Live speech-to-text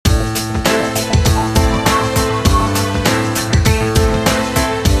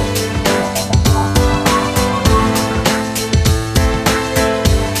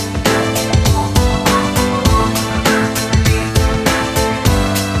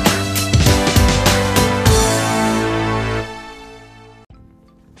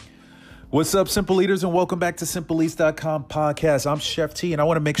What's up, Simple Eaters, and welcome back to SimpleEats.com podcast. I'm Chef T, and I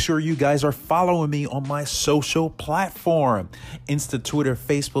want to make sure you guys are following me on my social platform. Insta, Twitter,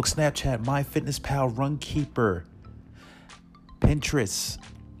 Facebook, Snapchat, MyFitnessPal, Runkeeper, Pinterest,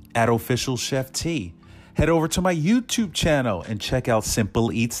 @OfficialChefT. Head over to my YouTube channel and check out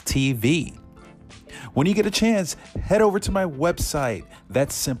Simple Eats TV. When you get a chance, head over to my website.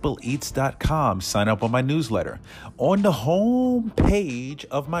 That's SimpleEats.com. Sign up on my newsletter. On the home page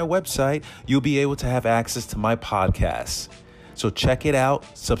of my website, you'll be able to have access to my podcasts. So check it out,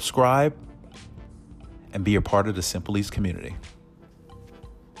 subscribe, and be a part of the Simple Eats community.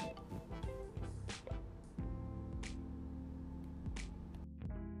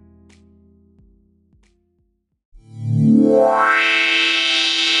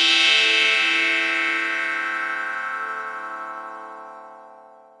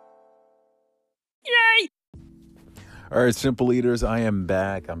 All right, Simple Eaters, I am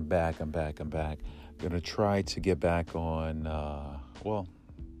back. I'm going to try to get back on, not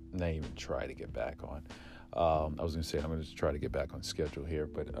even try to get back on. I was going to say I'm going to try to get back on schedule here,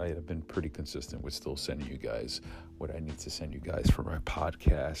 but I have been pretty consistent with still sending you guys what I need to send you guys for my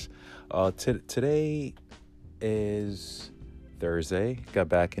podcast. Today is Thursday. Got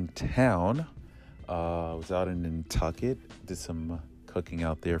back in town. I was out in Nantucket, did some cooking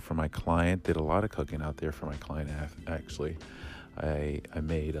out there for my client. Did a lot of cooking out there for my client, actually. I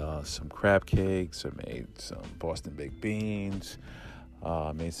made some crab cakes. I made some Boston baked beans.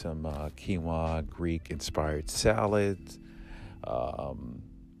 Made some quinoa Greek-inspired salads. What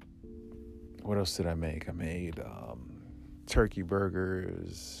else did I make? I made turkey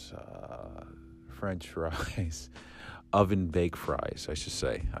burgers, French fries, oven-baked fries, I should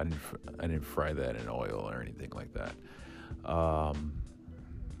say. I didn't fry that in oil or anything like that.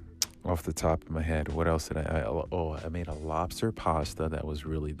 Off the top of my head, what else did I made a lobster pasta that was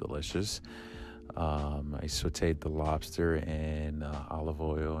really delicious. I sauteed the lobster in olive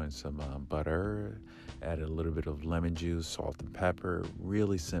oil and some butter, added a little bit of lemon juice, salt and pepper,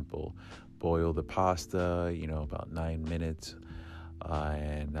 really simple. Boil the pasta, about 9 minutes,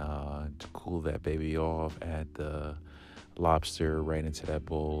 and to cool that baby off, add the lobster right into that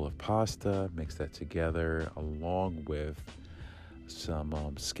bowl of pasta, mix that together along with some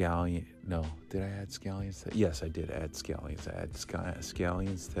scallion. No, did I add scallions? Yes, I did add scallions. I added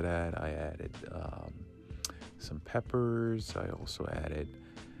scallions to that. I added some peppers. I also added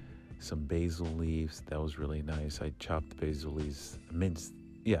some basil leaves. That was really nice. I chopped the basil leaves, minced.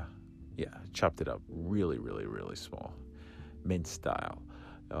 Yeah, chopped it up really, really, really small, minced style.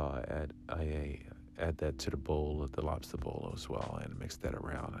 I add that to the bowl, the lobster bowl as well, and mix that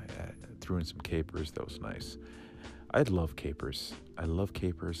around. I threw in some capers. That was nice. I love capers. I love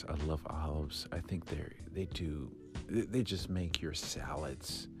olives. I think they just make your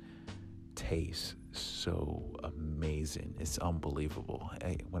salads taste so amazing. It's unbelievable.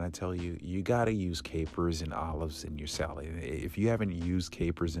 When I tell you, you got to use capers and olives in your salad. If you haven't used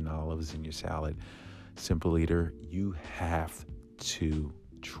capers and olives in your salad, Simple Eater, you have to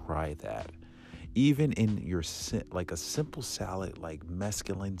try that. Even in your, like a simple salad like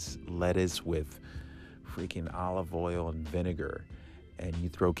mescalines lettuce with freaking olive oil and vinegar, and you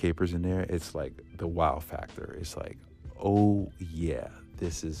throw capers in there, it's like the wow factor. It's like, oh yeah,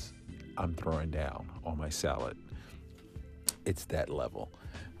 I'm throwing down on my salad. It's that level.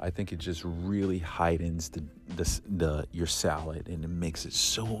 I think it just really heightens your salad, and it makes it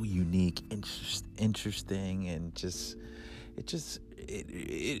so unique, interesting, and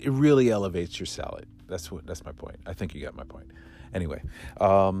it really elevates your salad. That's my point. I think you got my point. Anyway,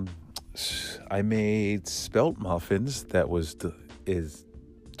 I made spelt muffins. That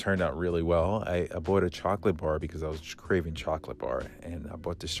turned out really well. I bought a chocolate bar because I was craving chocolate bar, and I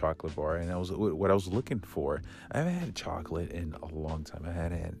bought this chocolate bar, and what I was looking for. I haven't had chocolate in a long time.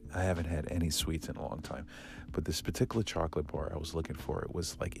 I haven't had any sweets in a long time, but this particular chocolate bar I was looking for, it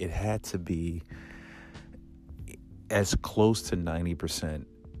was like, it had to be as close to 90%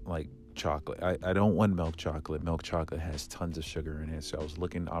 like chocolate. I don't want milk chocolate. Milk chocolate has tons of sugar in it, so I was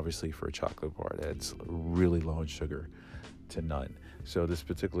looking obviously for a chocolate bar that's really low in sugar to none. So this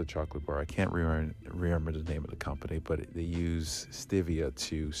particular chocolate bar, I can't remember the name of the company, but they use stevia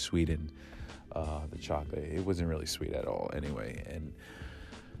to sweeten the chocolate. It wasn't really sweet at all anyway, and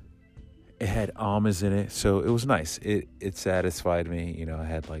it had almonds in it, so it was nice. It satisfied me. I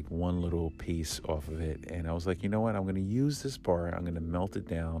had like one little piece off of it, and I was like, you know what? I'm going to use this bar. I'm going to melt it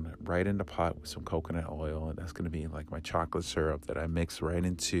down right in the pot with some coconut oil, and that's going to be like my chocolate syrup that I mix right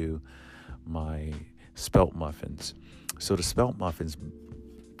into my spelt muffins. So the spelt muffins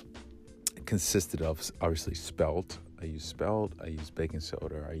consisted of, obviously, spelt, I use spelt, I use baking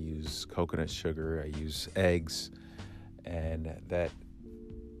soda, I use coconut sugar, I use eggs, and that,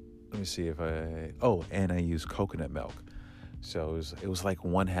 let me see if and I use coconut milk. So it was like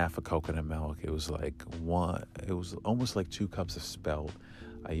 1/2 a coconut milk. It was almost like 2 cups of spelt.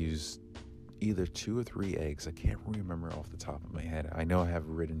 I used either 2 or 3 eggs. I can't remember off the top of my head. I know I have it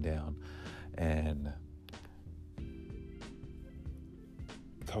written down. And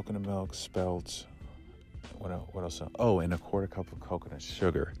coconut milk, spelt, what else? Oh, and a 1/4 cup of coconut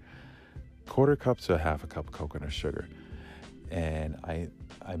sugar. 1/4 cup to 1/2 cup of coconut sugar. And I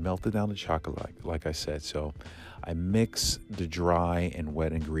melted down the chocolate, like I said. So I mix the dry and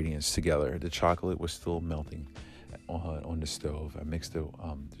wet ingredients together. The chocolate was still melting on the stove. I mixed the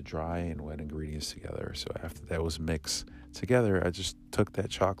dry and wet ingredients together. So after that was mixed together, I just took that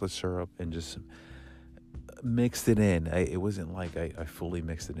chocolate syrup and just mixed it in. It wasn't like I fully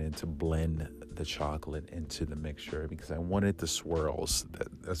mixed it in to blend the chocolate into the mixture, because I wanted the swirls.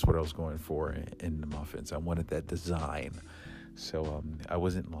 That's what I was going for in the muffins. I wanted that design. So I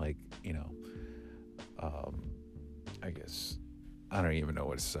wasn't like, I guess, I don't even know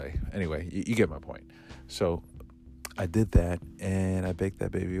what to say. Anyway, you get my point. So I did that, and I baked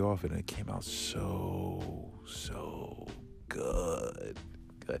that baby off, and it came out so good.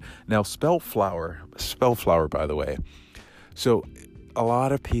 Now, spelt flour, by the way. So a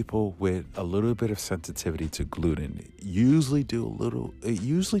lot of people with a little bit of sensitivity to gluten usually do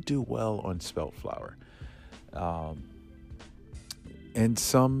well on spelt flour. And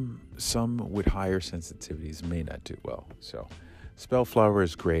some with higher sensitivities may not do well. So spelt flour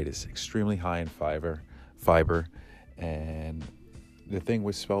is great. It's extremely high in fiber. And the thing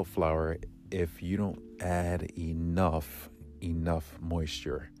with spelt flour, if you don't add enough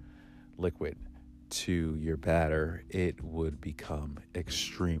moisture, liquid, to your batter, it would become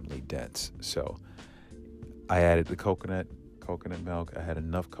extremely dense. So I added the coconut milk. I had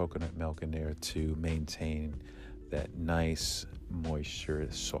enough coconut milk in there to maintain that nice moisture,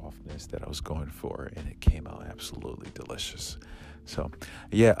 softness that I was going for, and it came out absolutely delicious. So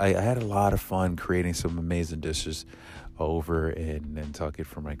yeah, I had a lot of fun creating some amazing dishes over in Nantucket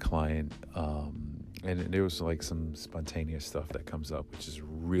for my client, and there was like some spontaneous stuff that comes up, which is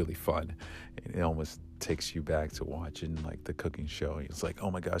really fun. It almost takes you back to watching like the cooking show. It's like,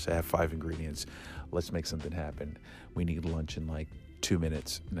 oh my gosh, I have 5 ingredients, let's make something happen. We need lunch in like 2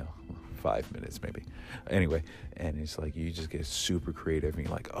 minutes. No, 5 minutes maybe. Anyway, and it's like you just get super creative, and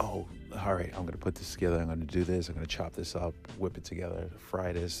you're like, oh, all right, I'm gonna put this together, I'm gonna do this, I'm gonna chop this up, whip it together,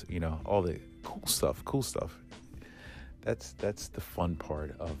 fry this, all the cool stuff. That's the fun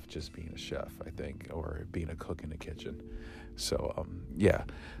part of just being a chef, I think, or being a cook in the kitchen. So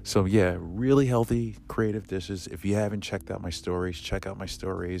really healthy, creative dishes. If you haven't checked out my stories, check out my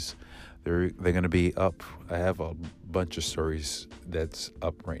stories. They're going to be up. I have a bunch of stories that's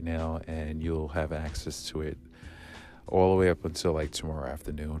up right now, and you'll have access to it all the way up until like tomorrow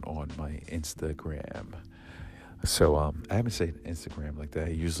afternoon on my Instagram. So I haven't said Instagram like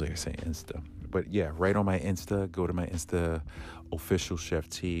that. Usually I say Insta. But yeah, right on my Insta, go to my Insta, Official Chef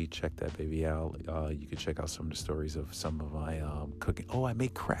T. Check that baby out. You can check out some of the stories of some of my cooking. Oh, I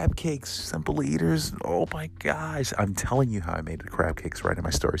made crab cakes, simple eaters. Oh my gosh. I'm telling you how I made the crab cakes right in my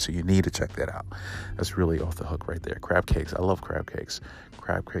story. So you need to check that out. That's really off the hook right there. Crab cakes. I love crab cakes.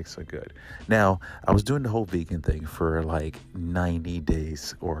 Crab cakes are good. Now, I was doing the whole vegan thing for like 90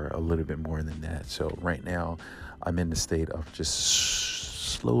 days or a little bit more than that. So right now, I'm in the state of just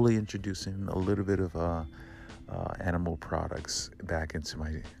slowly introducing a little bit of animal products back into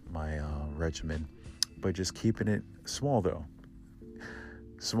my regimen, but just keeping it small though.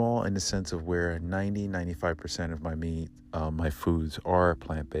 Small in the sense of where 95% of my meat, my foods are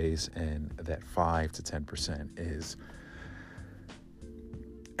plant-based, and that 5 to 10% is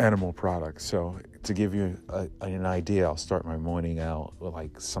animal products. So to give you an idea, I'll start my morning out with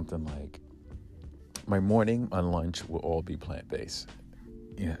like something like my morning and lunch will all be plant-based.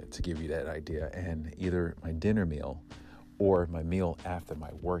 Yeah, to give you that idea. And either my dinner meal or my meal after my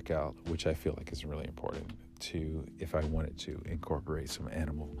workout, which I feel like is really important to, if I wanted to incorporate some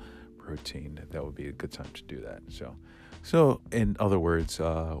animal protein, that would be a good time to do that. So in other words,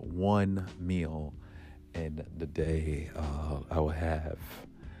 one meal in the day, I will have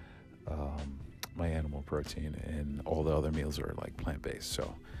my animal protein, and all the other meals are like plant-based.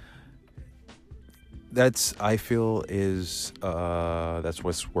 So that's, I feel, is that's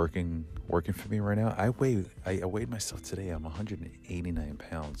what's working for me right now. I weighed myself today. I'm 189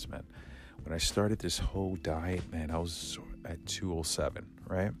 pounds, man. When I started this whole diet, man, I was at 207,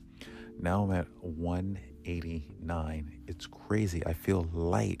 right? Now I'm at 1 189. It's crazy. I feel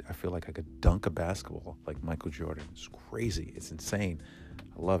light. I feel like I could dunk a basketball like Michael Jordan. It's crazy. It's insane.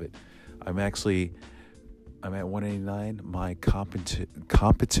 I love it. I'm at 189. My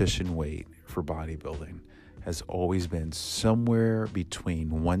competition weight for bodybuilding has always been somewhere between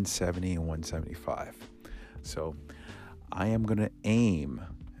 170 and 175. So I'm going to aim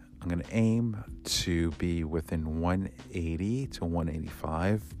to be within 180 to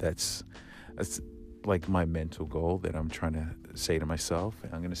 185. That's like my mental goal that I'm trying to say to myself.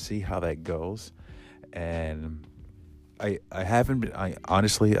 I'm going to see how that goes. And I haven't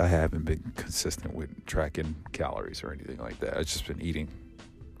been consistent with tracking calories or anything like that. I've just been eating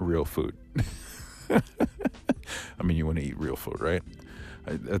real food. I mean, you want to eat real food, right?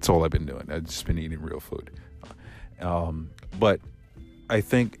 That's all I've been doing. I've just been eating real food. But I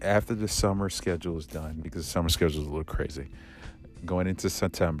think after the summer schedule is done, because the summer schedule is a little crazy, going into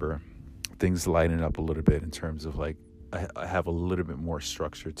September, things lighten up a little bit in terms of like I have a little bit more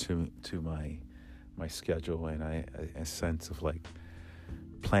structure to my schedule, and a sense of like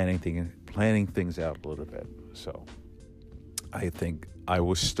planning things out a little bit. So I think I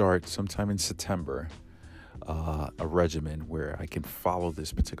will start sometime in September a regimen where I can follow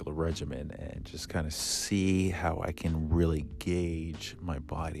this particular regimen and just kind of see how I can really gauge my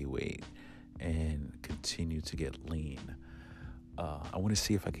body weight and continue to get lean. I want to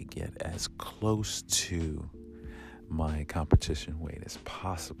see if I could get as close to my competition weight as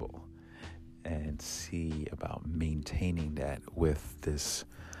possible and see about maintaining that with this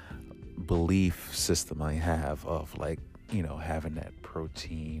belief system I have of like, having that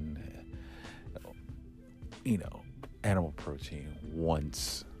protein, animal protein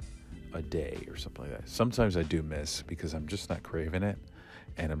once a day or something like that. Sometimes I do miss because I'm just not craving it,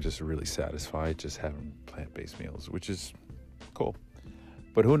 and I'm just really satisfied just having plant-based meals, which is cool.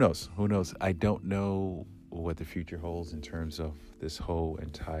 But who knows? I don't know what the future holds in terms of this whole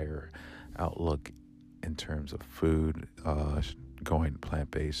entire outlook in terms of food, going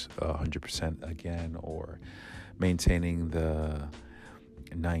plant-based 100% again, or maintaining the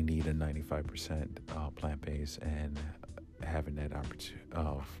 90 to 95% plant-based and having that opportunity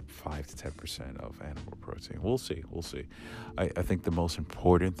of 5 to 10% of animal protein. We'll see. I think the most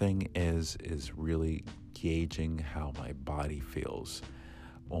important thing is really gauging how my body feels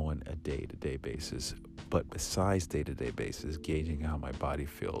on a day-to-day basis. But besides day-to-day basis, gauging how my body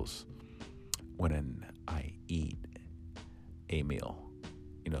feels when I eat a meal.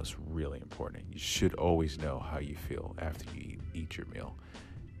 It's really important. You should always know how you feel after you eat your meal.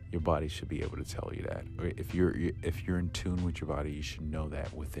 Your body should be able to tell you that. If you're in tune with your body, you should know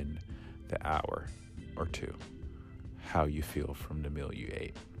that within the hour or two, how you feel from the meal you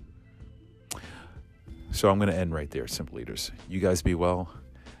ate. So I'm going to end right there, Simple Eaters. You guys be well.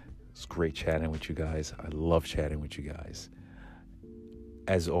 It's great chatting with you guys. I love chatting with you guys.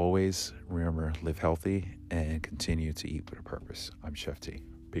 As always, remember, live healthy and continue to eat with a purpose. I'm Chef T.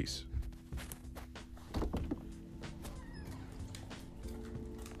 Peace.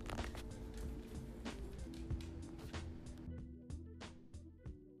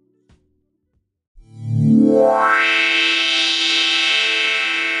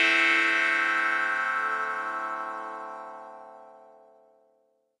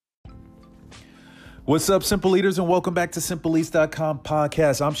 What's up, Simple Eaters, and welcome back to SimpleEats.com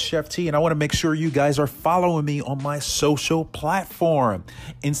podcast. I'm Chef T, and I want to make sure you guys are following me on my social platform.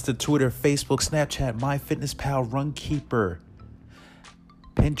 Insta, Twitter, Facebook, Snapchat, MyFitnessPal, Runkeeper,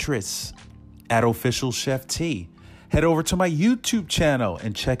 Pinterest, @OfficialChefT. Head over to my YouTube channel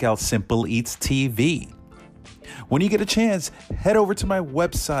and check out Simple Eats TV. When you get a chance, head over to my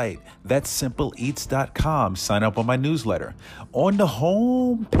website. That's SimpleEats.com. Sign up on my newsletter. On the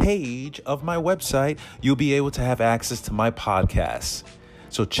home page of my website, you'll be able to have access to my podcasts.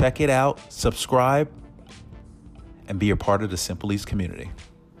 So check it out, subscribe, and be a part of the Simple Eats community.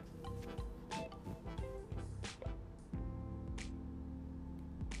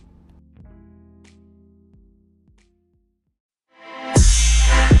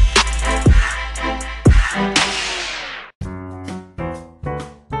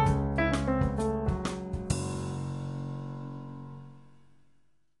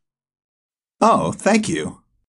 Oh, thank you.